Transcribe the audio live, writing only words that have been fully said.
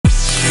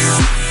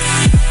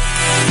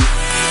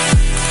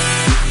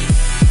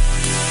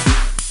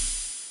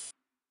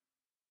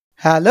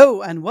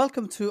Hello and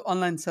welcome to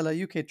Online Seller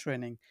UK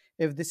training.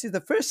 If this is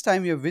the first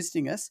time you're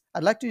visiting us,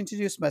 I'd like to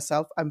introduce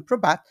myself. I'm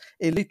Prabhat,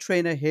 a lead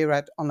trainer here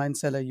at Online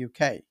Seller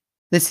UK.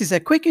 This is a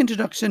quick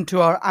introduction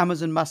to our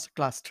Amazon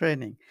Masterclass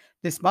training.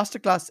 This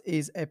masterclass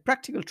is a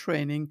practical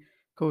training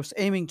course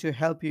aiming to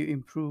help you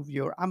improve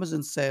your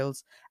Amazon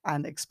sales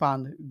and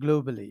expand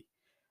globally.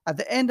 At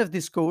the end of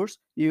this course,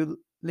 you'll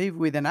leave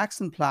with an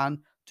action plan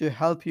to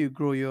help you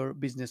grow your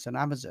business on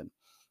Amazon.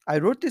 I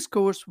wrote this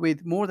course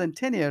with more than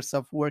 10 years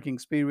of working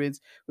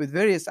experience with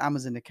various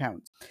Amazon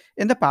accounts.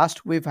 In the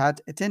past, we've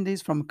had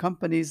attendees from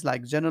companies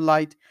like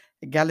Genolite,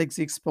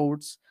 Galaxy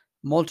Sports,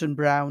 Molten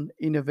Brown,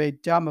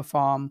 Innovate, Dharma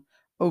Farm,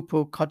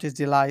 Oppo, Cottage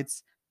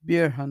Delights,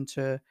 Beer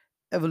Hunter,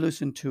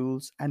 Evolution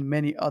Tools, and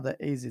many other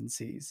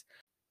agencies.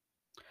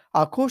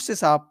 Our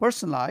courses are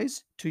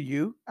personalized to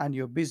you and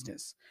your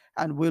business,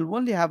 and we'll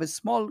only have a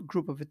small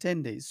group of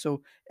attendees,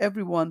 so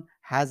everyone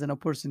has an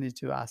opportunity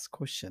to ask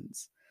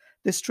questions.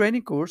 This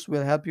training course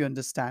will help you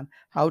understand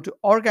how to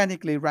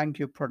organically rank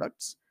your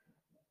products,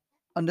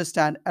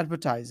 understand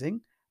advertising,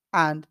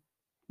 and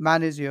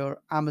manage your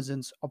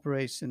Amazon's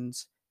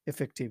operations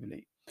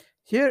effectively.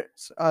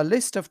 Here's a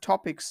list of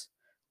topics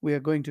we are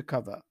going to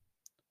cover: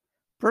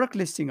 product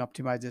listing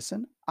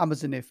optimization,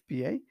 Amazon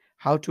FBA,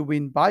 how to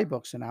win buy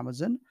box on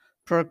Amazon,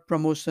 product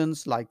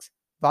promotions like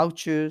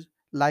vouchers,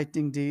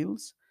 lightning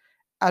deals,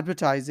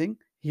 advertising.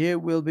 Here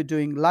we'll be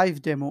doing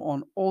live demo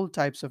on all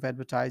types of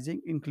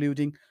advertising,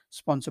 including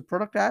sponsor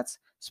product ads,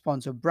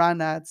 sponsor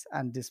brand ads,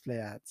 and display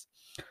ads.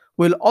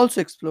 We'll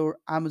also explore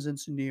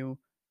Amazon's new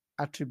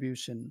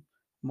attribution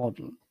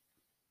model.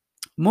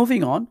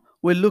 Moving on,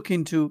 we'll look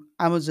into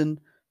Amazon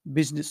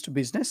business to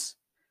business,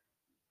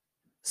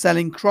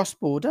 selling cross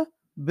border,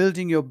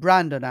 building your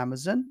brand on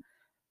Amazon,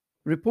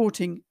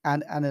 reporting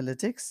and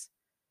analytics,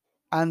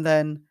 and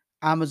then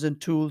Amazon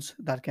tools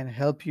that can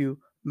help you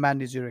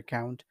manage your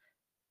account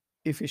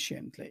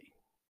efficiently.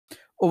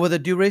 Over the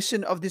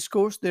duration of this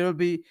course, there will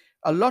be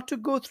a lot to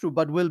go through,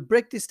 but we'll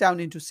break this down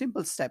into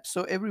simple steps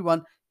so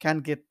everyone can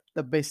get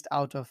the best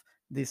out of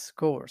this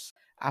course.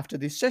 After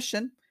this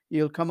session,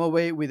 you'll come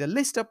away with a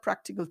list of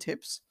practical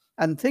tips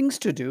and things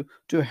to do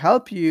to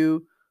help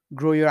you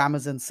grow your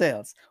Amazon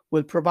sales.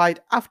 We'll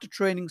provide after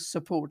training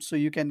support so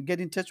you can get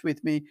in touch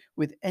with me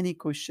with any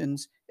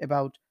questions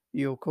about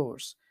your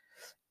course.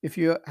 If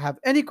you have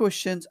any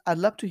questions, I'd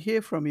love to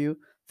hear from you.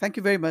 Thank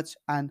you very much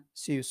and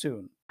see you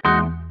soon.